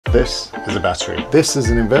This is a battery. This is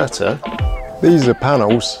an inverter. These are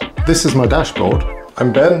panels. This is my dashboard.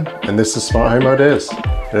 I'm Ben, and this is Smart Home Ideas.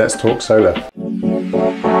 Let's talk solar.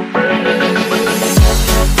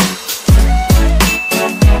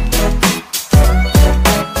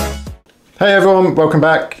 Hey everyone, welcome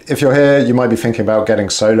back. If you're here, you might be thinking about getting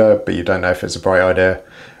solar, but you don't know if it's a bright idea.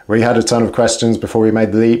 We had a ton of questions before we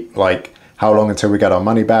made the leap, like how long until we get our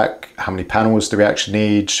money back? How many panels do we actually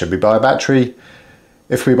need? Should we buy a battery?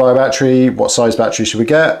 If we buy a battery, what size battery should we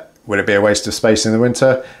get? Would it be a waste of space in the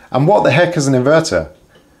winter? And what the heck is an inverter?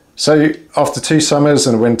 So after 2 summers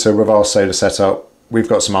and a winter with our solar setup, we've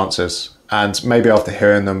got some answers. And maybe after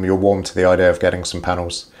hearing them, you're warm to the idea of getting some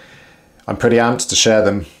panels. I'm pretty amped to share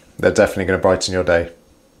them. They're definitely going to brighten your day.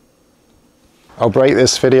 I'll break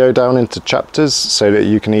this video down into chapters so that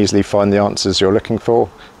you can easily find the answers you're looking for.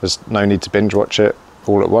 There's no need to binge watch it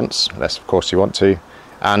all at once, unless of course you want to.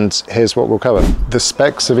 And here's what we'll cover. The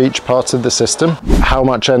specs of each part of the system, how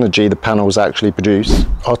much energy the panels actually produce,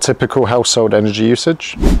 our typical household energy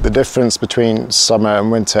usage, the difference between summer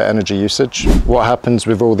and winter energy usage, what happens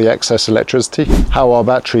with all the excess electricity, how our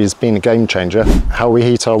battery has been a game changer, how we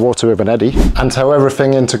heat our water with an eddy, and how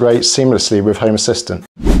everything integrates seamlessly with Home Assistant.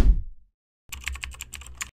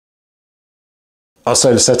 Our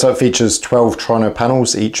solar setup features 12 Trino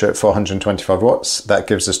panels, each at 425 watts. That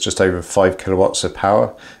gives us just over 5 kilowatts of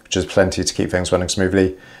power, which is plenty to keep things running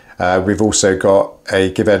smoothly. We've also got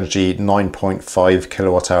a GivEnergy 9.5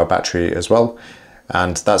 kilowatt hour battery as well.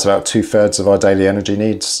 And that's about 2/3 of our daily energy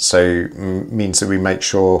needs. So means that we make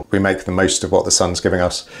sure we make the most of what the sun's giving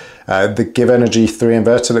us. The GivEnergy 3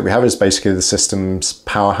 inverter that we have is basically the system's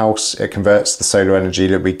powerhouse. It converts the solar energy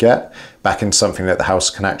that we get back into something that the house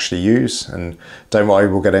can actually use. And don't worry,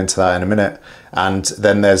 we'll get into that in a minute. And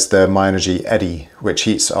then there's the MyEnergy Eddy, which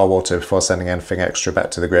heats our water before sending anything extra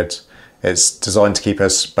back to the grid. It's designed to keep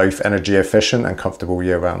us both energy efficient and comfortable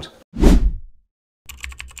year round.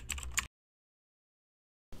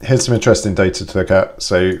 Here's some interesting data to look at.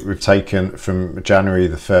 So we've taken from January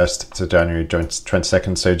the 1st to January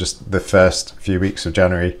 22nd, so just the first few weeks of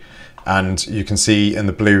January. And you can see in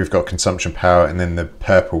the blue we've got consumption power, and in the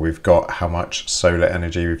purple we've got how much solar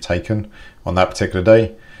energy we've taken on that particular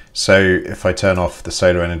day. So if I turn off the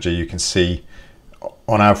solar energy, you can see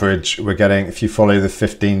on average we're getting, if you follow the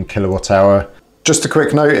 15 kilowatt hour. Just a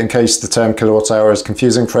quick note in case the term kilowatt hour is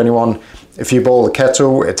confusing for anyone. If you boil the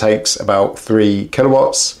kettle, it takes about 3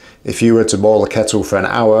 kilowatts. If you were to boil the kettle for an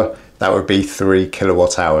hour, that would be 3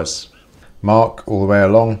 kilowatt hours. Mark all the way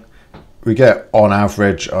along. We get on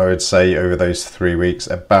average, I would say over those 3 weeks,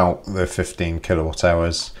 about the 15 kilowatt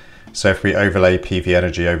hours. So if we overlay PV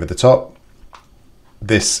energy over the top,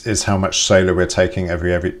 this is how much solar we're taking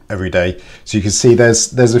every day. So you can see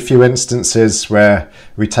there's a few instances where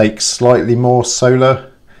we take slightly more solar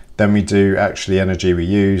than we do actually energy we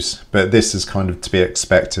use, but this is kind of to be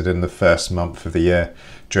expected in the first month of the year.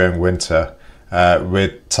 During winter,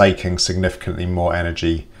 we're taking significantly more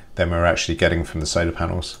energy than we're actually getting from the solar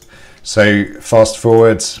panels. So fast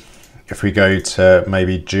forward, if we go to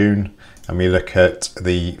maybe June and we look at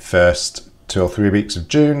the first 2 or 3 weeks of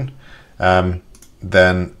June,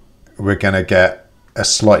 then we're going to get a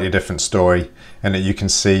slightly different story, and that you can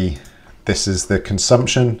see this is the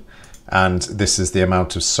consumption and this is the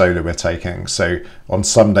amount of solar we're taking. So on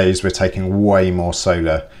some days we're taking way more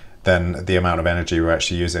solar than the amount of energy we're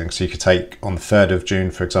actually using. So you could take on the 3rd of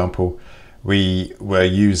June, for example, we were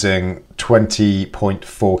using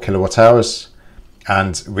 20.4 kilowatt hours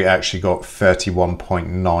and we actually got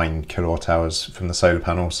 31.9 kilowatt hours from the solar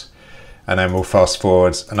panels. And then we'll fast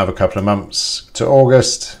forward another couple of months to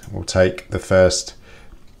August. We'll take the first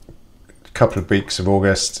couple of weeks of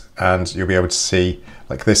August and you'll be able to see,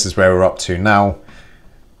 like, this is where we're up to now.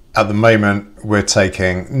 At the moment, we're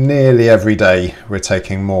taking nearly every day, we're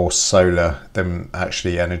taking more solar than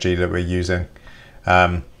actually energy that we're using.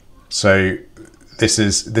 So this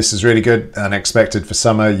is really good and expected for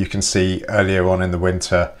summer. You can see earlier on in the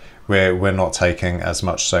winter, we're not taking as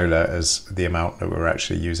much solar as the amount that we're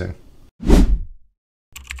actually using.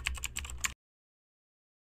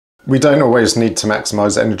 We don't always need to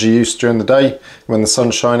maximise energy use during the day when the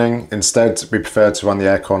sun's shining. Instead, we prefer to run the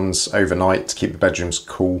air cons overnight to keep the bedrooms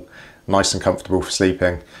cool, nice and comfortable for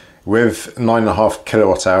sleeping. With 9.5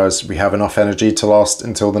 kilowatt hours, we have enough energy to last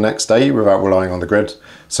until the next day without relying on the grid.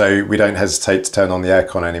 So we don't hesitate to turn on the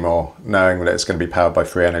aircon anymore, knowing that it's going to be powered by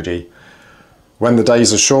free energy. When the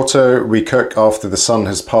days are shorter, we cook after the sun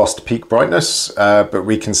has passed peak brightness, but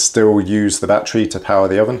we can still use the battery to power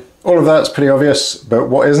the oven. All of that's pretty obvious, but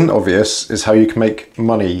what isn't obvious is how you can make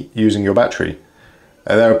money using your battery.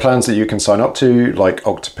 There are plans that you can sign up to, like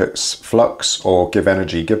Octopus Flux or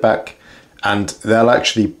GivEnergy Giveback, and they'll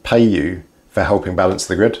actually pay you for helping balance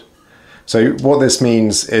the grid. So what this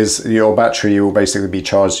means is your battery will basically be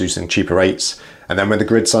charged using cheaper rates, and then when the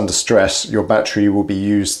grid's under stress, your battery will be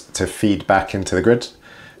used to feed back into the grid.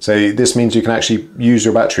 So this means you can actually use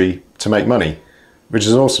your battery to make money, which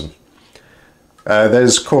is awesome.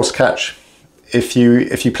 There's of course catch. If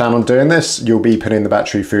you plan on doing this, you'll be putting the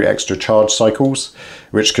battery through extra charge cycles,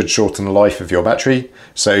 which could shorten the life of your battery.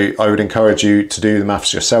 So I would encourage you to do the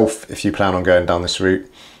maths yourself if you plan on going down this route,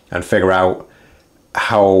 and figure out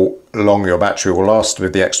how long your battery will last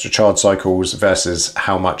with the extra charge cycles versus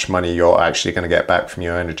how much money you're actually going to get back from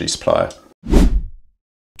your energy supplier.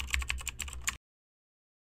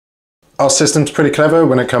 Our system's pretty clever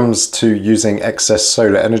when it comes to using excess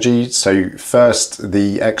solar energy. So first,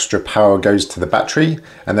 the extra power goes to the battery,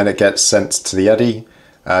 and then it gets sent to the eddy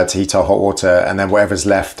to heat our hot water, and then whatever's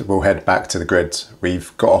left will head back to the grid.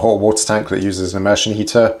 We've got a hot water tank that uses an immersion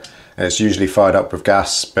heater, and it's usually fired up with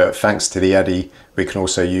gas, but thanks to the eddy, we can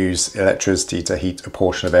also use electricity to heat a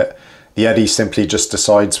portion of it. The eddy simply just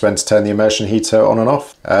decides when to turn the immersion heater on and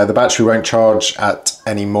off. The battery won't charge at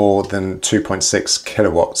any more than 2.6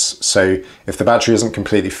 kilowatts. So if the battery isn't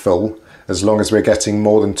completely full, as long as we're getting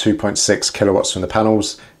more than 2.6 kilowatts from the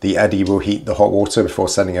panels, the eddy will heat the hot water before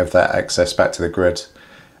sending over that excess back to the grid.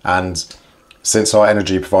 And since our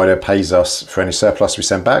energy provider pays us for any surplus we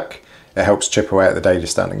send back, it helps chip away at the daily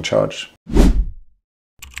standing charge.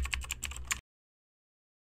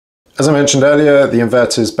 As I mentioned earlier, the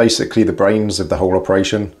inverter is basically the brains of the whole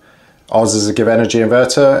operation. Ours is a GivEnergy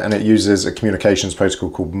inverter, and it uses a communications protocol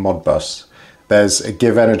called Modbus. There's a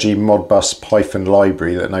GivEnergy Modbus Python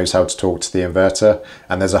library that knows how to talk to the inverter,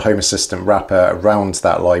 and there's a Home Assistant wrapper around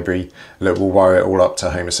that library that will wire it all up to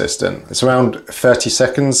Home Assistant. It's around 30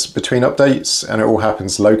 seconds between updates, and it all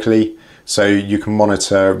happens locally, so you can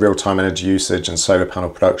monitor real-time energy usage and solar panel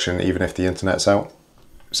production even if the internet's out.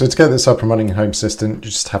 So to get this up and running in Home Assistant, you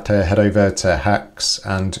just have to head over to Hacks,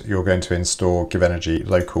 and you're going to install GivEnergy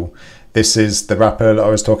Local. This is the wrapper that I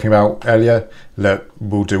was talking about earlier that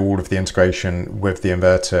will do all of the integration with the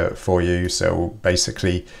inverter for you. So it will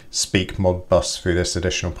basically speak Modbus through this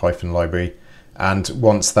additional Python library. And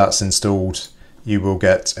once that's installed, you will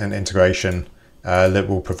get an integration that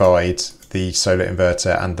will provide the solar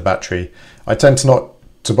inverter and the battery. I tend to not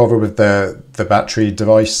to bother with the battery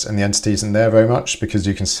device and the entities in there very much, because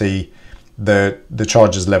you can see the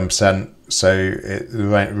charge is 11%, so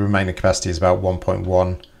the remaining capacity is about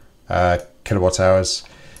 1.1 kilowatt hours.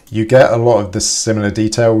 You get a lot of the similar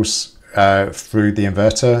details through the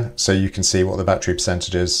inverter, so you can see what the battery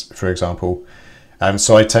percentage is, for example.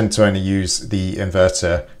 So I tend to only use the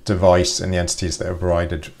inverter device and the entities that are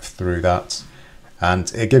provided through that.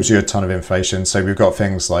 And it gives you a ton of information. So we've got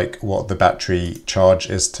things like what the battery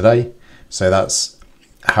charge is today. So that's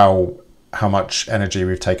how much energy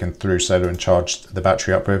we've taken through solar and charged the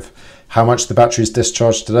battery up with. How much the battery's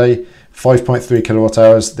discharged today, 5.3 kilowatt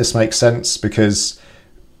hours. This makes sense because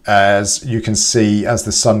as you can see, as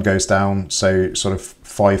the sun goes down, so sort of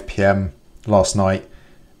 5 p.m. last night,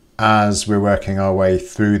 as we're working our way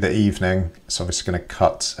through the evening, it's obviously going to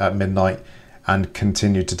cut at midnight and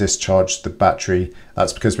continue to discharge the battery.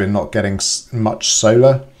 That's because we're not getting much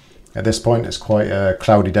solar at this point. It's quite a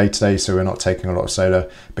cloudy day today, so we're not taking a lot of solar,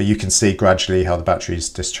 but you can see gradually how the battery is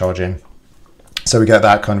discharging. So we get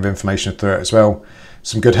that kind of information through it as well.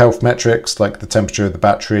 Some good health metrics like the temperature of the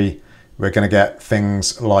battery. We're going to get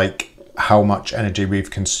things like how much energy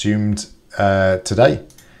we've consumed today.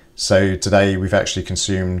 So today we've actually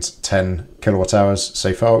consumed 10 kilowatt hours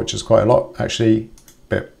so far, which is quite a lot actually.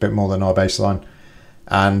 Bit more than our baseline.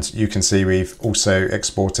 And you can see we've also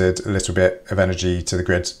exported a little bit of energy to the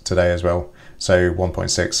grid today as well, so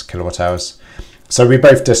 1.6 kilowatt hours. So we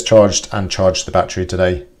both discharged and charged the battery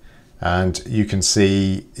today, and you can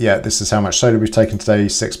see, yeah, this is how much solar we've taken today,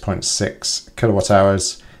 6.6 kilowatt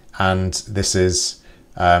hours, and this is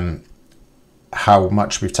how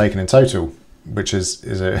much we've taken in total, which is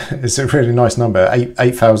a really nice number,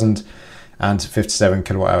 8,057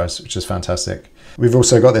 kilowatt hours, which is fantastic. We've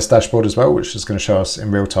also got this dashboard as well, which is going to show us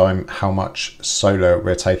in real time how much solar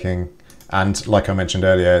we're taking. And like I mentioned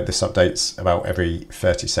earlier, this updates about every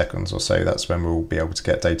 30 seconds or so. That's when we'll be able to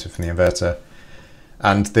get data from the inverter.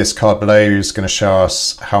 And this card below is going to show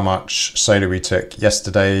us how much solar we took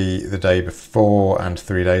yesterday, the day before, and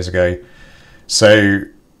 3 days ago. So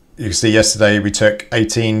you can see yesterday we took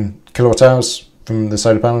 18 kilowatt hours from the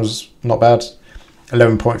solar panels, not bad.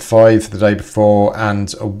 11.5 the day before,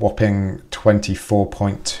 and a whopping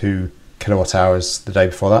 24.2 kilowatt hours the day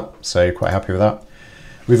before that, so quite happy with that.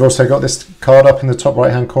 We've also got this card up in the top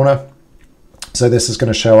right hand corner. So this is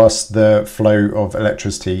going to show us the flow of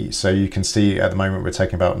electricity. So you can see at the moment we're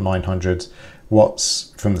taking about 900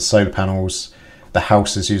 watts from the solar panels. The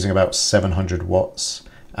house is using about 700 watts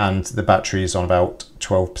and the battery is on about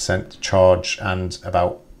 12% charge, and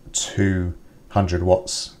about 200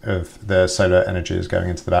 watts of the solar energy is going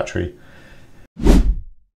into the battery.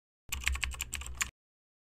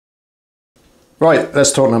 Right,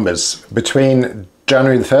 let's talk numbers. Between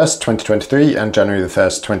January the 1st, 2023 and January the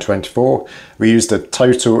 1st, 2024, we used a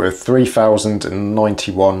total of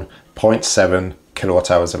 3,091.7 kilowatt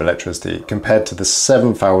hours of electricity compared to the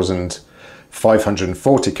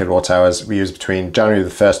 7,540 kilowatt hours we used between January the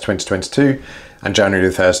 1st, 2022 and January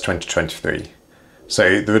the 1st, 2023.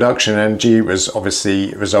 So the reduction in energy was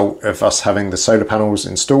obviously a result of us having the solar panels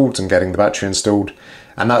installed and getting the battery installed,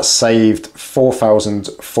 and that saved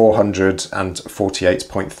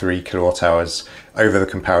 4,448.3 kilowatt hours over the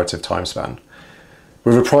comparative time span.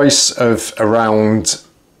 With a price of around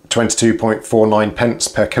 22.49 pence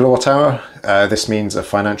per kilowatt hour, this means a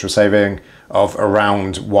financial saving of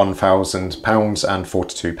around £1,000 and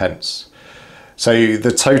 42 pence. So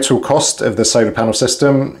the total cost of the solar panel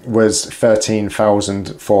system was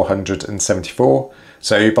 13,474.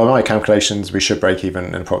 So by my calculations, we should break even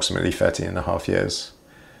in approximately 13.5 years.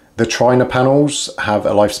 The Trina panels have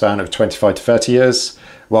a lifespan of 25 to 30 years,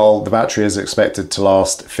 while the battery is expected to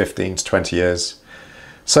last 15 to 20 years.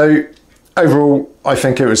 So overall, I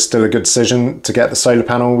think it was still a good decision to get the solar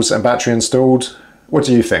panels and battery installed. What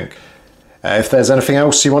do you think? If there's anything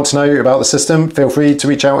else you want to know about the system, feel free to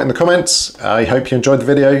reach out in the comments. I hope you enjoyed the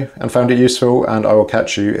video and found it useful, and I will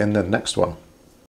catch you in the next one.